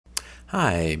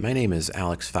Hi, my name is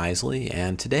Alex Feisley,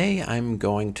 and today I'm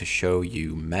going to show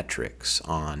you metrics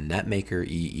on Netmaker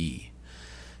EE.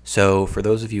 So for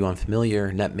those of you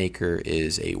unfamiliar, Netmaker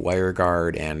is a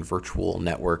WireGuard and virtual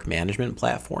network management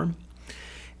platform.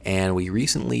 And we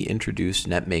recently introduced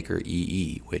Netmaker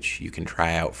EE, which you can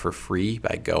try out for free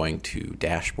by going to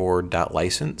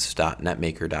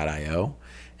dashboard.license.netmaker.io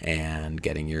and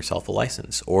getting yourself a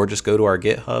license. Or just go to our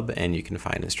GitHub and you can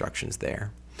find instructions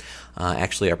there.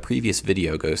 Actually, our previous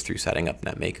video goes through setting up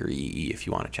Netmaker EE if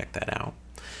you want to check that out.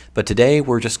 But today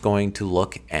we're just going to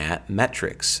look at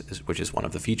metrics, which is one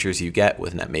of the features you get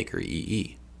with Netmaker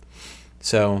EE.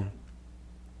 So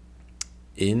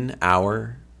in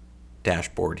our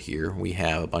dashboard here, we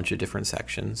have a bunch of different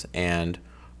sections, and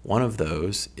one of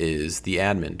those is the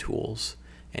admin tools.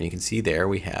 And you can see there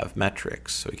we have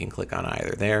metrics, so we can click on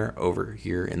either there, over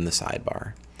here in the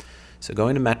sidebar. So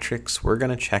going to metrics, we're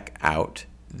going to check out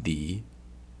the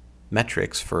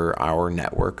metrics for our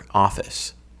network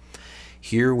office.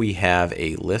 Here we have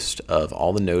a list of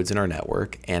all the nodes in our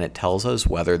network, and it tells us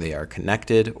whether they are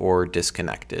connected or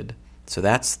disconnected. So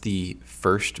that's the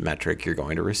first metric you're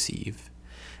going to receive.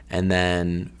 And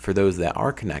then for those that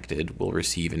are connected, we'll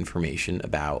receive information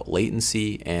about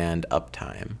latency and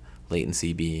uptime.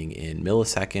 Latency being in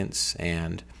milliseconds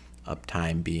and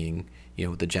uptime being,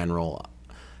 the general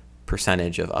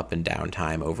percentage of up and down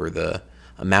time over the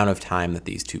amount of time that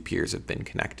these two peers have been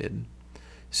connected.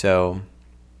 So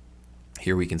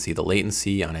here we can see the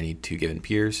latency on any two given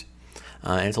peers.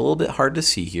 And it's a little bit hard to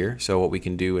see here, so what we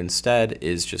can do instead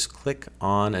is just click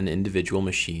on an individual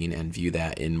machine and view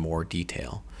that in more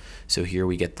detail. So here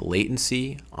we get the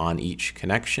latency on each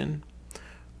connection,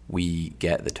 we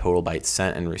get the total bytes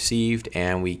sent and received,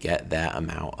 and we get that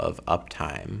amount of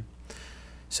uptime.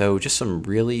 So just some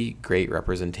really great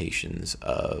representations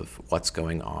of what's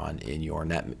going on in your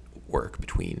network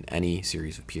between any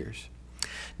series of peers.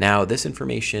 Now this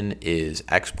information is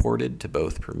exported to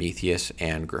both Prometheus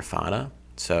and Grafana.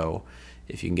 So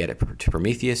if you can get it to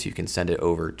Prometheus, you can send it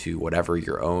over to whatever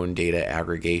your own data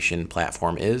aggregation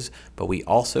platform is, but we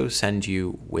also send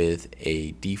you with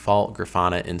a default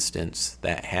Grafana instance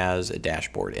that has a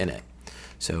dashboard in it.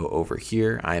 So over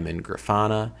here, I'm in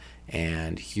Grafana,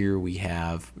 and here we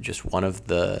have just one of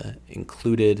the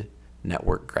included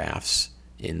network graphs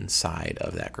inside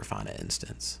of that Grafana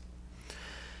instance.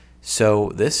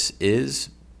 So this is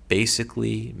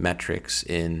basically metrics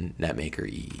in Netmaker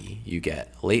EE. You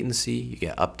get latency, you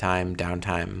get uptime,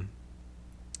 downtime,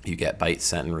 you get bytes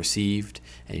sent and received,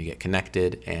 and you get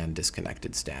connected and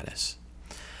disconnected status.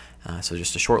 So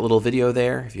just a short little video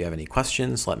there. If you have any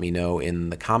questions, let me know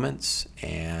in the comments,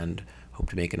 and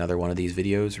hope to make another one of these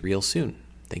videos real soon.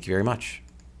 Thank you very much.